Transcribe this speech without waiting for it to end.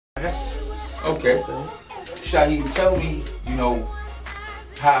Okay. Shaheed, tell me, you know,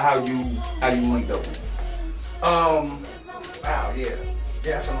 how you linked up with him. Wow, yeah,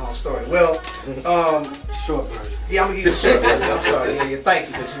 that's a long story. Well, Short version. yeah, I'm gonna give you the short version. I'm sorry. Yeah, thank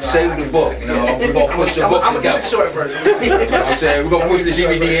you. You know, Save the book, you know. We're gonna push the book I'm gonna give together. the short version. You know what I'm saying? We're gonna push the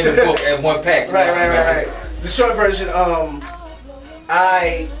DVD and the book in one pack. Right. The short version,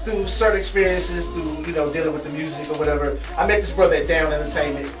 I, through certain experiences, through, you know, dealing with the music or whatever, I met this brother at Down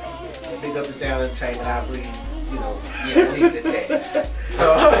Entertainment. Big up to Down Entertainment, I believe, you know, yeah, leave it at that.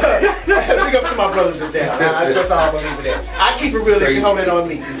 Big up to my brothers at Down. That's all I'm gonna leave it at. I keep it real if you hold it on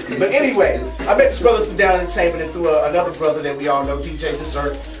me. But anyway, I met this brother through Down Entertainment and through another brother that we all know, DJ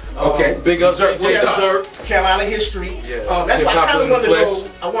Dessert. Okay, big up DJ Dessert. Carolina history. Yeah. That's why I kind of want to go.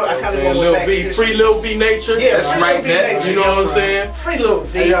 I kind of want to go back to history. Free Lil V Nature. Yeah, that's right, man. You know what I'm saying? Free Lil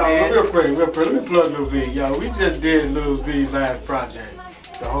V, hey, y'all, man. real quick. Let me plug Lil V. Yo, we just did Lil V's last project,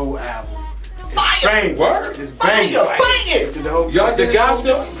 the whole album. Fire! Word? It's banging. Y'all The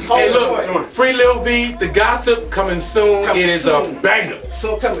gossip. Hey, look, Free Lil V, the gossip coming soon. It is a banger.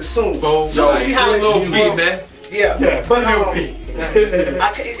 So coming soon. So Free Lil V, man. Yeah, but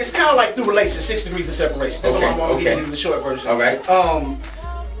it's kind of like through relations, 6 degrees of separation. That's what I'm going to give you the short version. All right.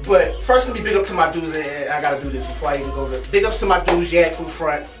 But first, let me big up to my dudes, and I got to do this before I even go to big ups to my dudes, Yak Food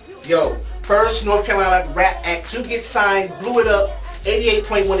Front. Yo, first North Carolina rap act to get signed, blew it up,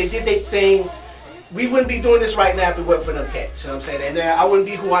 88.1. They did their thing. We wouldn't be doing this right now if it wasn't for them cats. You know what I'm saying? And I wouldn't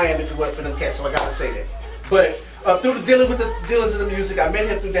be who I am if it wasn't for them cats. So I got to say that. But through the dealing with the dealers of the music, I met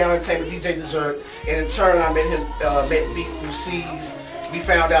him through Down Entertainment, DJ Dessert, and in turn I met him, met Beat through C's. We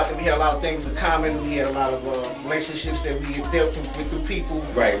found out that we had a lot of things in common. We had a lot of relationships that we had dealt with through people.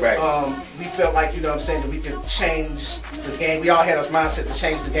 Right. We felt like, you know what I'm saying, that we could change the game. We all had our mindset to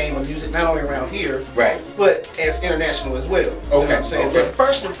change the game of music, not only around here, but as international as well. You know what I'm saying? But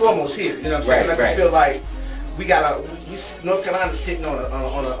first and foremost here, you know what I'm saying? I just feel like we got North Carolina's sitting on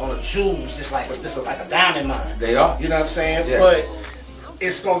a jewels, just like a diamond mine. They are. You know what I'm saying? Yeah. But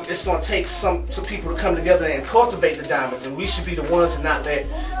it's gonna take some people to come together and cultivate the diamonds, and we should be the ones and not let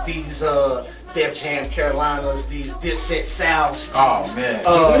these Def Jam Carolinas, these Dipset Souths. Oh man.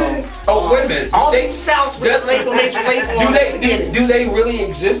 Wait a minute. All these Souths with the label, major label. Do they really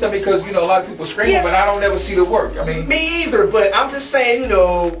exist? I mean, because you know a lot of people scream, but I don't ever see the work. I mean, me either. But I'm just saying, you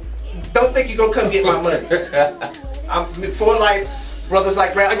know, don't think you're gonna come get my money. For life, brothers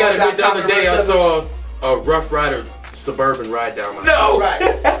like Raplord. I got to admit, the other day I saw a Rough Rider Suburban ride down my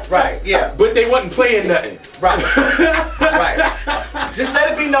street. Right, yeah. But they wasn't playing nothing. Right. Just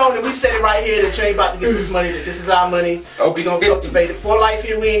let it be known that we said it right here that you ain't about to get this money, that this is our money. We gonna cultivate it. For life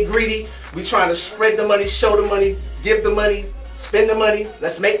here, we ain't greedy. We trying to spread the money, show the money, give the money, spend the money.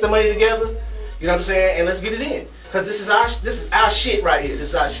 Let's make the money together. You know what I'm saying? And let's get it in. Cause this is our shit right here. This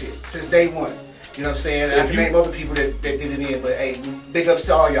is our shit since day one. You know what I'm saying? I can name other people that did it in, but hey, big ups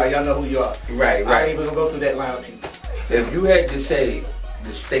to all y'all. Y'all know who you are. Right. I ain't even gonna go through that line of people. If you had to say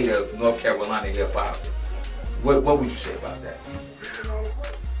the state of North Carolina hip hop, what would you say about that?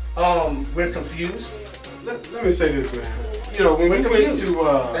 We're confused. Let me say this, man. You know, when we went to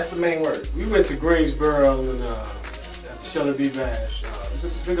that's the main word. We went to Greensboro and at the Shelly B Bash.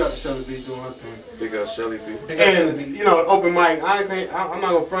 Big up to Shelly B doing her thing. Big up Shelly B. And you know, open mic. I'm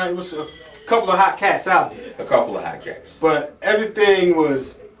not gonna front. It was a couple of hot cats out there. A couple of hot cats. But everything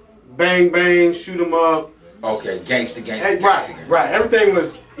was bang bang, shoot 'em up. Okay, gangsta. Right. Everything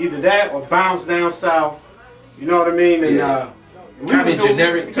was either that or bounce down south. You know what I mean? And kind of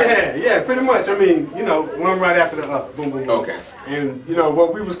generic type. Yeah, pretty much. I mean, you know, one right after the other. Boom, boom, boom. Okay. And you know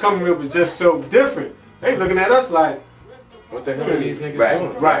what we was coming with was just so different. They looking at us like, what the hell are these niggas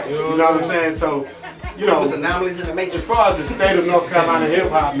doing? Right. You know what I'm saying? So, you know, there's anomalies in the matrix. As far as the state of North Carolina hip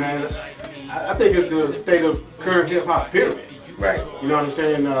hop, man, I think it's the state of current hip hop. Period. Right. You know what I'm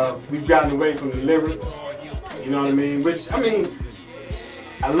saying? We've gotten away from the lyrics. You know what I mean? Which, I mean,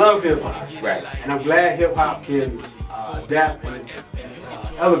 I love hip hop. Right. And I'm glad hip hop can adapt and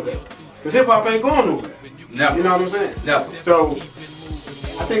elevate. Because hip hop ain't going nowhere. Never. You know what I'm saying? Never. So,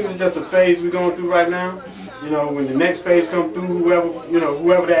 I think this is just a phase we're going through right now. You know, when the next phase comes through,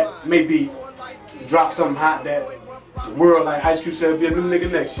 whoever that may be, drop something hot that the world, like Ice Cube said, will be a new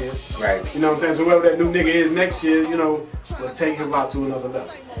nigga next year. Right. You know what I'm saying? So whoever that new nigga is next year, you know, will take hip hop to another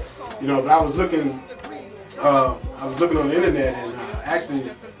level. You know, but I was looking on the internet and actually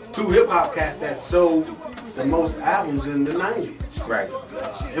two hip hop cats that sold the most albums in the 90s. Right.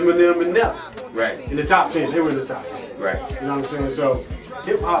 Eminem and Nelly. Right. In the top 10. They were in the top 10. Right. You know what I'm saying? So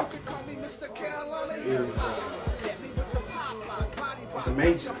hip hop is like a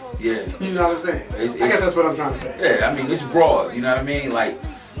major. Yeah. You know what I'm saying? I guess that's what I'm trying to say. Yeah, I mean, it's broad. You know what I mean? Like,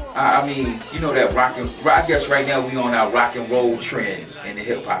 I mean, you know that I guess right now we on our rock and roll trend in the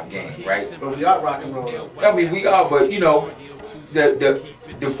hip hop game, right? But we are rock and roll. I mean, we are, but you know,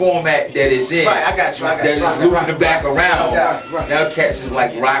 the format that it's in, right? I got you. That is looping the back around. Right. Now cats is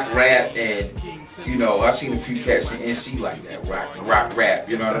like rock rap, and you know, I've seen a few cats in NC like that, rock rap.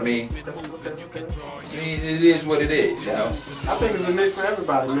 You know what I mean? I mean, it is what it is, you know. I think it's a niche for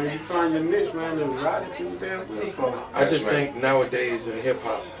everybody, man. You find your niche, man, and ride it through damn good for. I just think nowadays in hip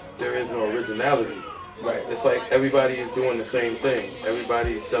hop there is no originality. Right. It's like everybody is doing the same thing.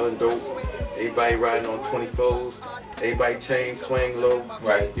 Everybody's selling dope. Everybody riding on 24s. Everybody chain swing low.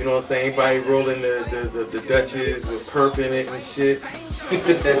 Right. You know what I'm saying? Everybody rolling the Dutches with perp in it and shit.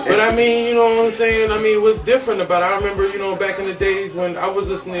 But I mean, you know what I'm saying? I mean, what's different about it? I remember, you know, back in the days when I was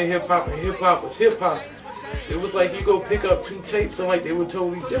listening to hip hop and hip hop was hip hop. It was like you go pick up two tapes and like they were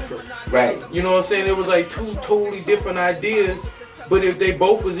totally different. Right. You know what I'm saying? It was like two totally different ideas, but if they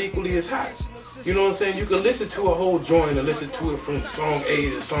both was equally as hot. You know what I'm saying? You can listen to a whole joint and listen to it from song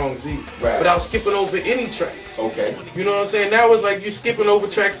A to song Z without skipping over any tracks. Okay. You know what I'm saying? Now it's like you skipping over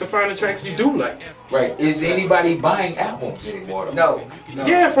tracks to find the tracks you do like. Right. Is anybody buying albums anymore? No.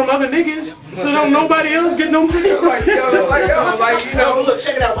 Yeah, from other niggas. So don't nobody else get no money. Like, you know. Look,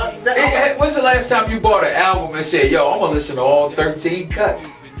 check it out. When's the last time you bought an album and said, yo, I'm going to listen to all 13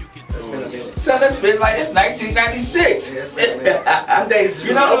 cuts? It's been a minute. So that's been like, it's 1996. Yeah, it's been a minute. Days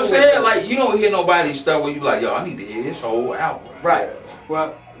you know what I'm saying? Like, you don't hear nobody's stuff where you like, yo, I need to hear this whole album. Right.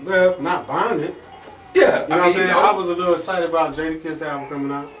 Well, not buying it. Yeah. You know what I'm saying? I was a little excited about Jadakiss album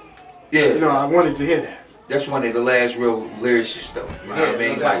coming out. Yeah. You know, I wanted to hear that. That's one of the last real lyricists though. You know what I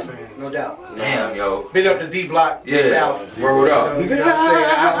mean? No doubt. No doubt. Damn, yo. Big up the D Block, Yeah. South. Word up. You know what I'm saying?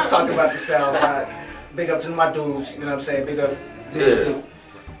 I was talking about the South. Big up to my dudes. You know what I'm saying? Big up. Dudes.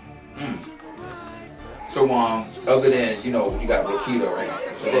 So other than, you know, you got Rakita, right?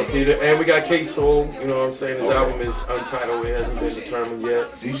 So And we got K-Soul, you know what I'm saying? His album is untitled, it hasn't been determined yet.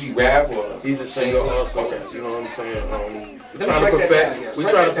 do you rap or He's a singer also, Okay. you know what I'm saying? Let me break that down, We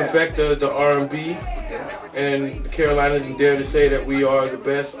yeah. try to Break that perfect the R&B, and the Carolinas dare to say that we are the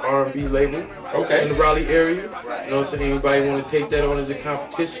best R&B label Okay. in the Raleigh area. You know what I'm saying? Anybody want to take that on as a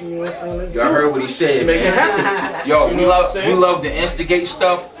competition, you know what I'm saying? Let's y'all do it. heard what he said, Make it man. happen. Yo, You we know what I'm love saying? to instigate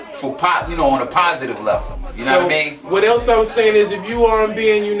stuff for pop, you know, on a positive level. You know what I mean? What else I was saying is if you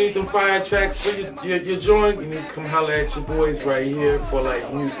R&B and you need them fire tracks for your joint, you need to come holler at your boys right here for like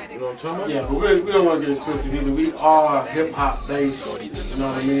music. You know what I'm talking about? Yeah, but we don't want to get it twisted either. We are hip hop based. You know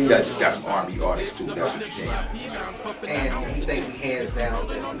what I mean? Yeah, just got some R&B artists too. That's what you're saying. And you think we hands down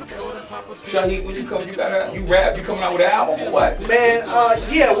best. Shaheed, when you rap, you coming out with an album or what? Man,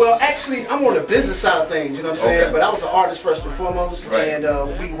 yeah, well, actually, I'm on the business side of things, you know what I'm saying? Okay. But I was an artist first and foremost, Right. and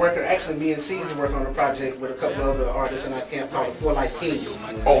we working, actually, me and Caesar working on a project with a couple of other artists in our camp called the For Life Kings.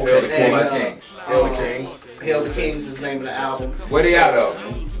 Oh, Hail the And, Life Kings. Hail the Kings. Hail the Kings is the name of the album. Where they out of?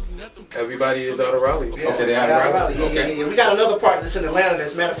 Everybody is out of Raleigh. Yeah, Okay, they out of Raleigh. Yeah, yeah. We got another part that's in Atlanta.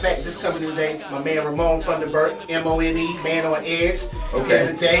 As a matter of fact, this coming today. My man Ramon Funderburk, M-O-N-E, Man on Edge. Okay.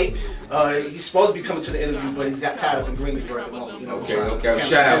 In the day. He's supposed to be coming to the interview, but he's got tied up in Greensboro at the moment. You know, Okay.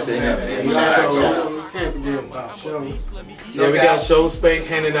 Shout outs to him, man. Shout out. So, can't forget about shows. Yeah, we got Show Spank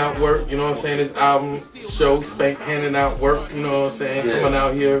handing out work, you know what I'm saying? His album, Show Spank handing out work, you know what I'm saying? Yeah. Coming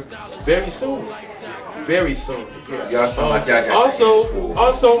out here very soon. Very soon. Y'all sound like y'all got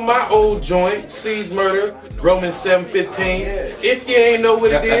Also my old joint, C's Murder, Romans 7:15. If you ain't know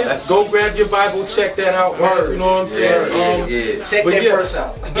what it is, go grab your Bible, check that out. You know what I'm saying? Yeah. Check But that yeah, verse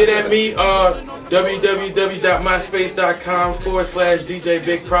out. Get at me, www.myspace.com/DJ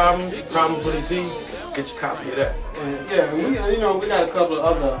Big Problems, Problems with a Z. Get your copy of that. And, yeah, and we got a couple of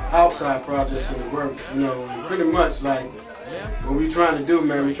other outside projects in the works. You know, and pretty much like what we trying to do,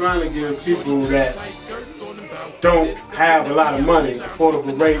 man. We trying to give people that don't have a lot of money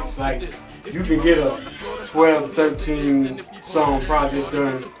affordable rates. Like you can get a 12 to 13 song project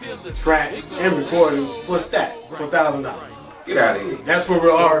done, tracks and recording for a stack for $1,000. Get out of here. That's what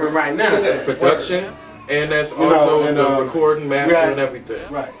we're offering right now. That's production, and that's You know, also and, the recording, mastering, everything.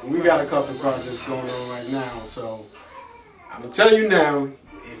 Right. We got a couple of projects going on right now, so I'm gonna tell you now,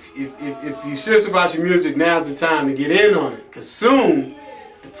 if you're serious about your music, now's the time to get in on it, because soon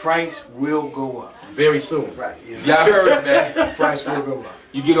the price will go up. Very soon. Right. Y'all heard it, man. The price will go up.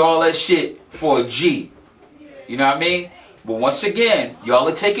 You get all that shit for a G. You know what I mean? But once again, y'all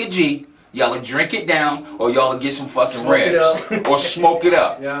will take a G, y'all will drink it down, or y'all will get some fucking Smoke it ribs. up. Or smoke it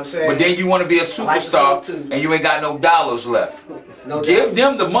up. You know what I'm saying? But then you want to be a like the superstar, song, too. and you ain't got no dollars left. No Give doubt.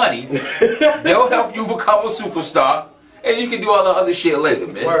 them the money. They'll help you become a superstar, and you can do all the other shit later,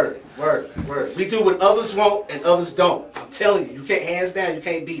 man. Word. Word. We do what others want and others don't. I'm telling you, you can't, hands down, you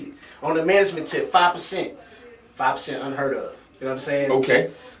can't beat it. On the management tip, 5%. 5% unheard of. You know what I'm saying?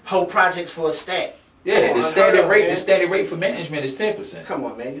 Okay. Whole projects for a stack. Yeah, the static rate for management is 10%. Come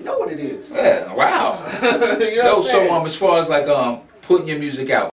on, man. You know what it is. Yeah, wow. You know what I'm saying? So as far as like putting your music out.